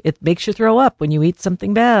 It makes you throw up when you eat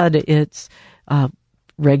something bad. It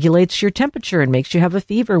regulates your temperature and makes you have a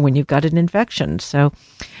fever when you've got an infection. So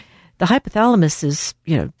the hypothalamus is,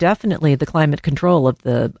 definitely the climate control of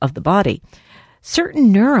the body.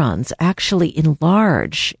 Certain neurons actually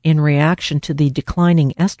enlarge in reaction to the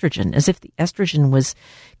declining estrogen, as if the estrogen was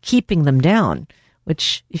keeping them down,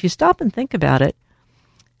 which, if you stop and think about it,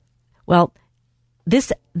 well,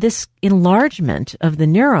 this enlargement of the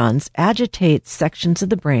neurons agitates sections of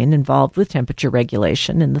the brain involved with temperature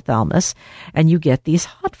regulation in the thalamus, and you get these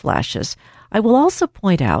hot flashes. I will also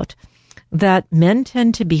point out that men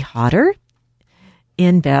tend to be hotter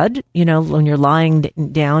in bed, when you're lying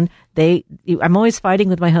down. I'm always fighting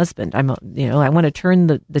with my husband. I want to turn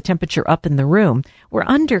the temperature up in the room. We're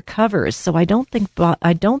under covers, so I don't think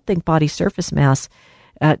body surface mass,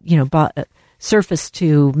 surface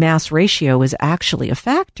to mass ratio is actually a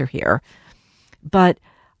factor here. But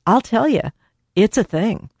I'll tell you, it's a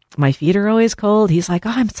thing. My feet are always cold. He's like,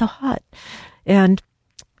 "Oh, I'm so hot," and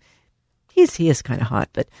he is kind of hot,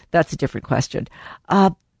 but that's a different question.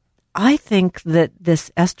 I think that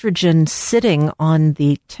this estrogen sitting on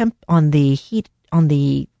the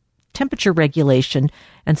temperature regulation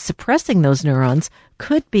and suppressing those neurons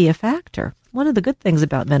could be a factor. One of the good things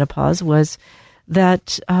about menopause was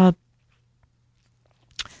that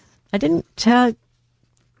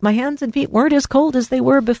my hands and feet weren't as cold as they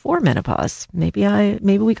were before menopause. Maybe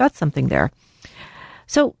we got something there.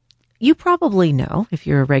 So you probably know, if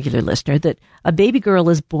you're a regular listener, that a baby girl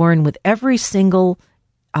is born with every single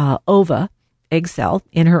egg cell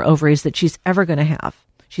in her ovaries that she's ever going to have.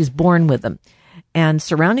 She's born with them. And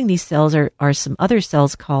surrounding these cells are some other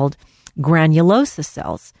cells called granulosa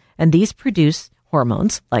cells. And these produce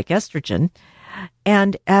hormones like estrogen.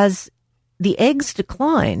 And as the eggs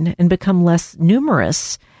decline and become less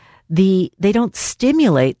numerous, they don't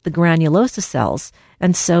stimulate the granulosa cells.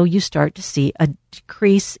 And so you start to see a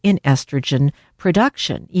decrease in estrogen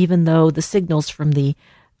production, even though the signals from the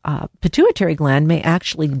pituitary gland may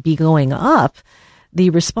actually be going up. The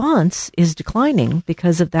response is declining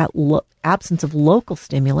because of that absence of local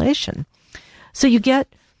stimulation. So you get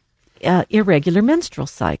irregular menstrual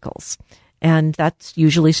cycles. And that's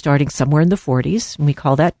usually starting somewhere in the 40s, and we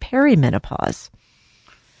call that perimenopause.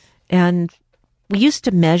 And we used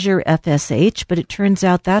to measure FSH, but it turns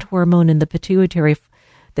out that hormone in the pituitary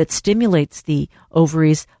that stimulates the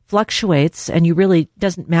ovaries fluctuates, and you really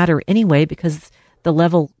doesn't matter anyway, because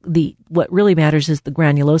what really matters is the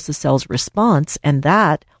granulosa cell's response, and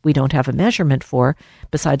that we don't have a measurement for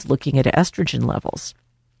besides looking at estrogen levels.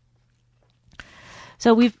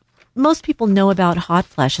 So most people know about hot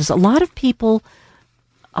flashes. A lot of people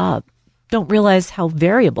don't realize how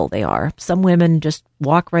variable they are. Some women just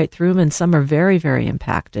walk right through them, and some are very, very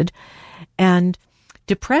impacted. And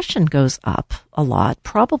depression goes up a lot,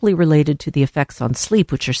 probably related to the effects on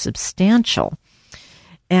sleep, which are substantial.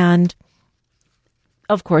 And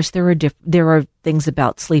of course, there are things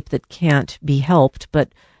about sleep that can't be helped, but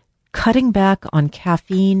cutting back on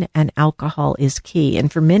caffeine and alcohol is key.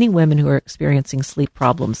 And for many women who are experiencing sleep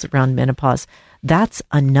problems around menopause, that's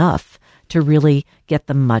enough to really get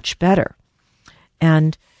them much better.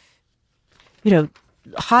 And,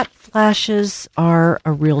 hot flashes are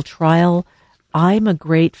a real trial. I'm a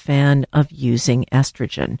great fan of using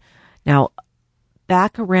estrogen. Now,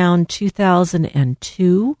 back around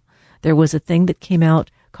 2002, there was a thing that came out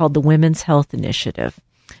called the Women's Health Initiative.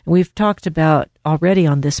 We've talked about already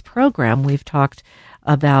on this program, we've talked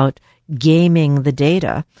about gaming the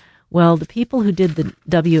data. Well, the people who did the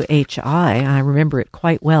WHI, I remember it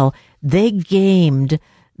quite well, they gamed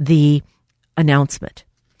the announcement.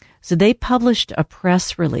 So they published a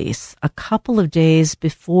press release a couple of days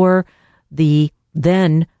before the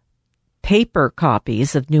then paper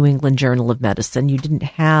copies of New England Journal of Medicine. You didn't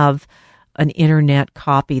have an internet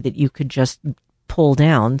copy that you could just pull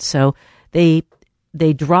down. So they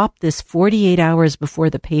dropped this 48 hours before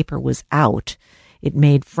the paper was out. It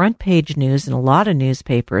made front page news in a lot of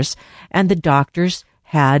newspapers, and the doctors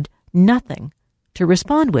had nothing to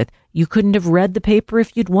respond with. You couldn't have read the paper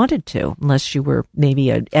if you'd wanted to, unless you were maybe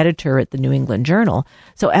an editor at the New England Journal.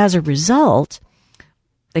 So as a result,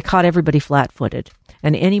 they caught everybody flat-footed.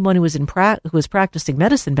 And anyone who was who was practicing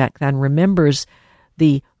medicine back then remembers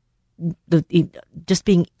the just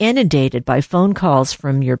being inundated by phone calls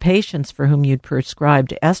from your patients for whom you'd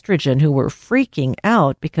prescribed estrogen, who were freaking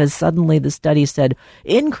out because suddenly the study said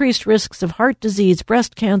increased risks of heart disease,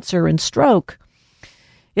 breast cancer, and stroke.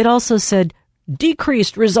 It also said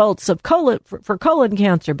decreased results of for colon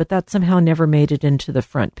cancer, but that somehow never made it into the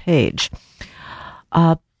front page.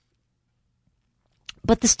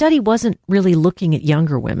 But the study wasn't really looking at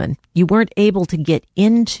younger women. You weren't able to get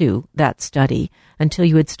into that study until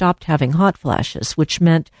you had stopped having hot flashes, which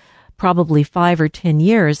meant probably 5 or 10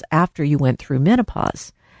 years after you went through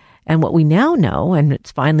menopause. And what we now know, and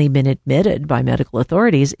it's finally been admitted by medical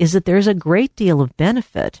authorities, is that there's a great deal of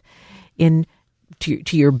benefit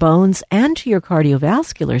to your bones and to your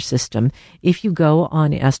cardiovascular system if you go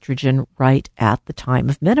on estrogen right at the time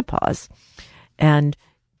of menopause. And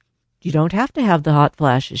you don't have to have the hot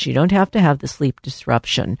flashes. You don't have to have the sleep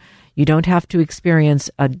disruption. You don't have to experience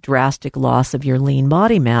a drastic loss of your lean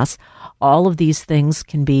body mass. All of these things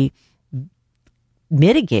can be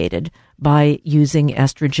mitigated by using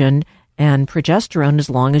estrogen and progesterone as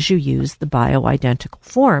long as you use the bioidentical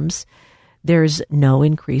forms. There's no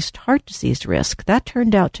increased heart disease risk. That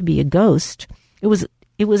turned out to be a ghost. It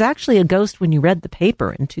was actually a ghost when you read the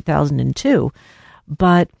paper in 2002,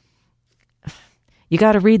 but you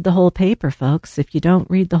got to read the whole paper, folks. If you don't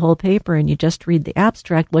read the whole paper and you just read the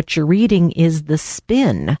abstract, what you're reading is the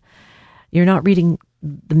spin. You're not reading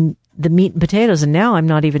the meat and potatoes. And now I'm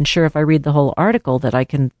not even sure if I read the whole article that I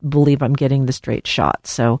can believe I'm getting the straight shot.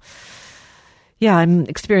 So, yeah, I'm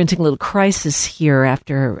experiencing a little crisis here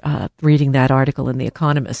after reading that article in The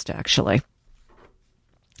Economist, actually.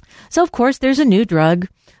 So, of course, there's a new drug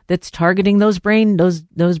that's targeting those brain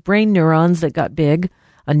neurons that got big.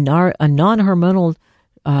 A non-hormonal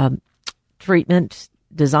treatment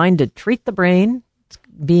designed to treat the brain. It's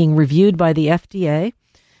being reviewed by the FDA,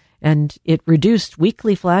 and it reduced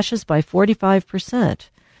weekly flashes by 45%.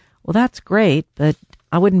 Well, that's great, but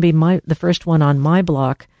I wouldn't be the first one on my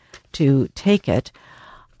block to take it.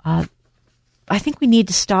 I think we need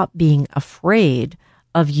to stop being afraid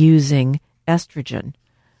of using estrogen.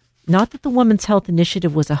 Not that the Women's Health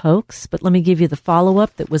Initiative was a hoax, but let me give you the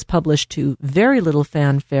follow-up that was published to very little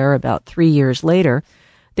fanfare about 3 years later.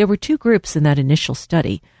 There were two groups in that initial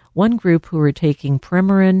study. One group who were taking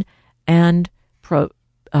Premarin and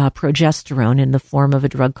progesterone in the form of a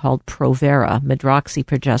drug called Provera,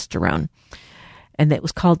 medroxyprogesterone. And that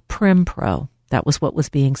was called Prempro. That was what was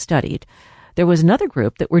being studied. There was another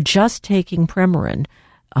group that were just taking Premarin,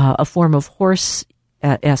 a form of horse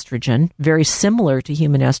estrogen, very similar to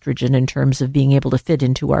human estrogen in terms of being able to fit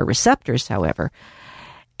into our receptors, however.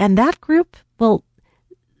 And that group, well,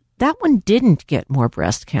 that one didn't get more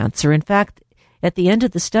breast cancer. In fact, at the end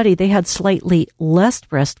of the study, they had slightly less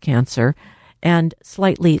breast cancer and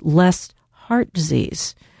slightly less heart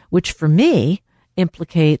disease, which for me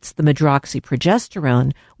implicates the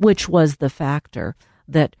medroxyprogesterone, which was the factor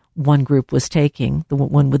that one group was taking, the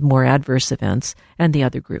one with more adverse events, and the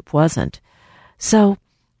other group wasn't. So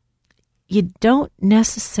you don't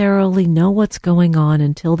necessarily know what's going on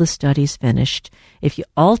until the study's finished. If you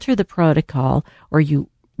alter the protocol or you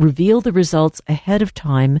reveal the results ahead of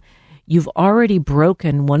time, you've already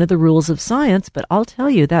broken one of the rules of science. But I'll tell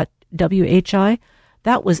you that WHI,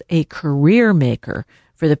 that was a career maker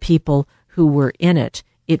for the people who were in it.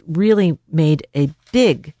 It really made a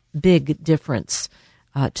big, big difference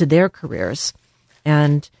to their careers.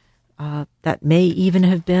 And that may even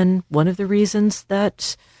have been one of the reasons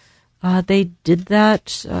that they did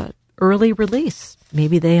that early release.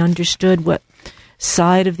 Maybe they understood what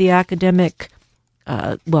side of the academic,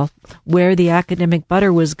 where the academic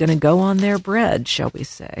butter was going to go on their bread, shall we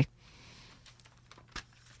say.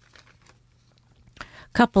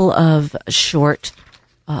 A couple of short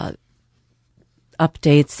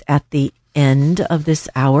updates at the end of this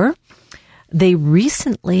hour. They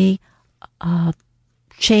recently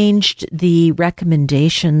changed the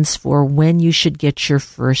recommendations for when you should get your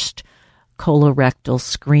first colorectal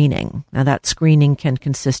screening. Now, that screening can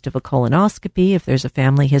consist of a colonoscopy if there's a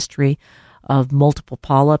family history of multiple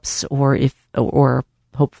polyps, or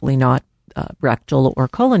hopefully not rectal or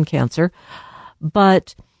colon cancer.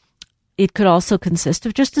 But it could also consist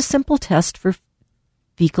of just a simple test for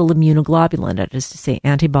fecal immunoglobulin, that is to say,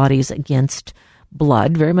 antibodies against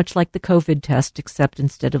blood, very much like the COVID test, except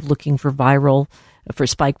instead of looking for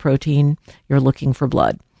spike protein, you're looking for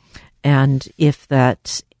blood. And if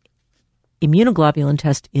that immunoglobulin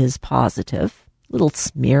test is positive, little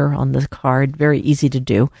smear on the card, very easy to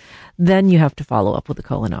do, then you have to follow up with a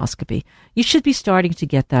colonoscopy. You should be starting to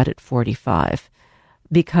get that at 45,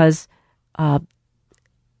 because 1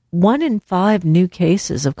 in 5 new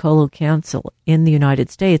cases of colon cancer in the United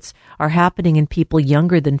States are happening in people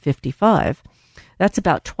younger than 55. That's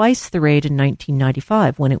about twice the rate in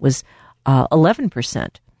 1995, when it was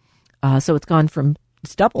 11%. So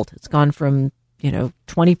it's doubled. It's gone from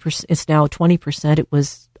 20%. It's now 20%. It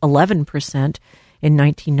was 11% in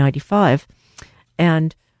 1995,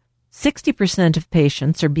 and 60% of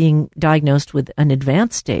patients are being diagnosed with an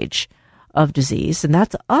advanced stage of disease, and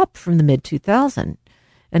that's up from the mid-2000s.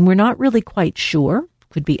 And we're not really quite sure.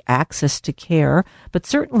 Could be access to care, but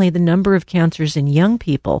certainly the number of cancers in young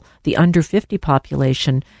people, the under 50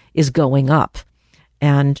 population, is going up.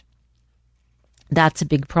 And that's a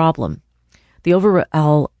big problem. The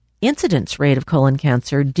overall incidence rate of colon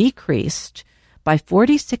cancer decreased by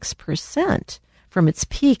 46% from its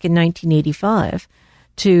peak in 1985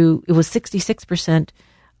 to, it was 66%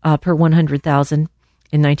 per 100,000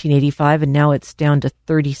 in 1985, and now it's down to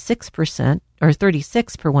 36%, or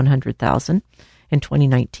 36 per 100,000 in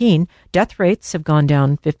 2019. Death rates have gone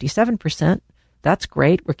down 57%. That's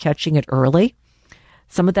great. We're catching it early.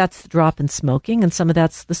 Some of that's the drop in smoking, and some of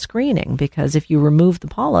that's the screening, because if you remove the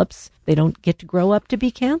polyps, they don't get to grow up to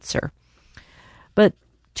be cancer. But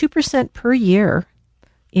 2% per year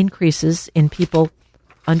increases in people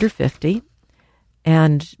under 50,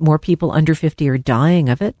 and more people under 50 are dying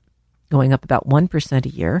of it, going up about 1% a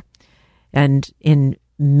year. And in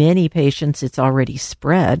many patients, it's already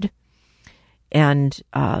spread. And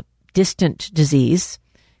distant disease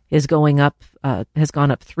is going up, has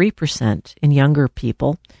gone up 3% in younger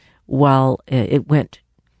people, while it went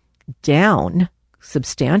down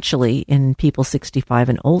substantially in people 65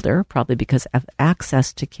 and older, probably because of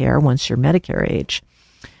access to care once you're Medicare age,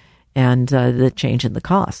 and the change in the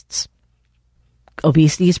costs.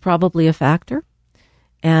 Obesity is probably a factor.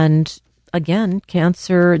 And again,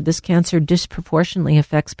 this cancer disproportionately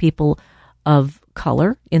affects people of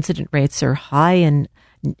color. Incident rates are high in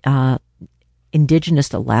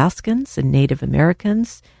Indigenous Alaskans and Native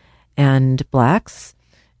Americans and blacks.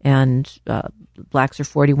 And blacks are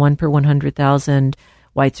 41 per 100,000.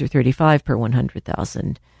 Whites are 35 per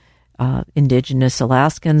 100,000. Indigenous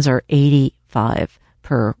Alaskans are 85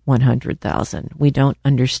 per 100,000. We don't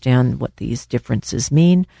understand what these differences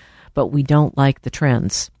mean, but we don't like the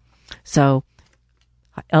trends. So,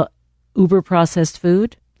 uber processed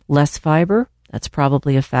food, less fiber, that's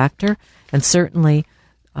probably a factor. And certainly,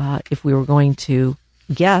 if we were going to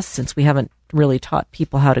guess, since we haven't really taught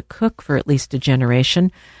people how to cook for at least a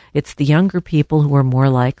generation, it's the younger people who are more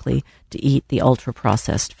likely to eat the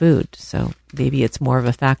ultra-processed food. So maybe it's more of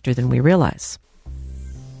a factor than we realize.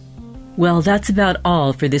 Well, that's about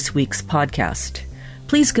all for this week's podcast.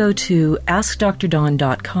 Please go to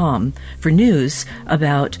AskDrDawn.com for news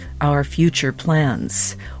about our future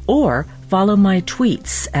plans, or follow my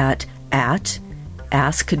tweets at AskDrDawn.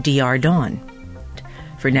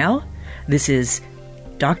 For now, this is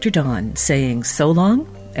Dr. Dawn saying so long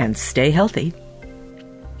and stay healthy.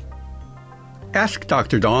 Ask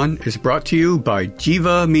Dr. Dawn is brought to you by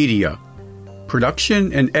Jiva Media.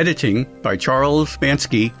 Production and editing by Charles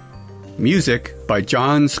Bansky. Music by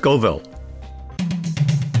John Scoville.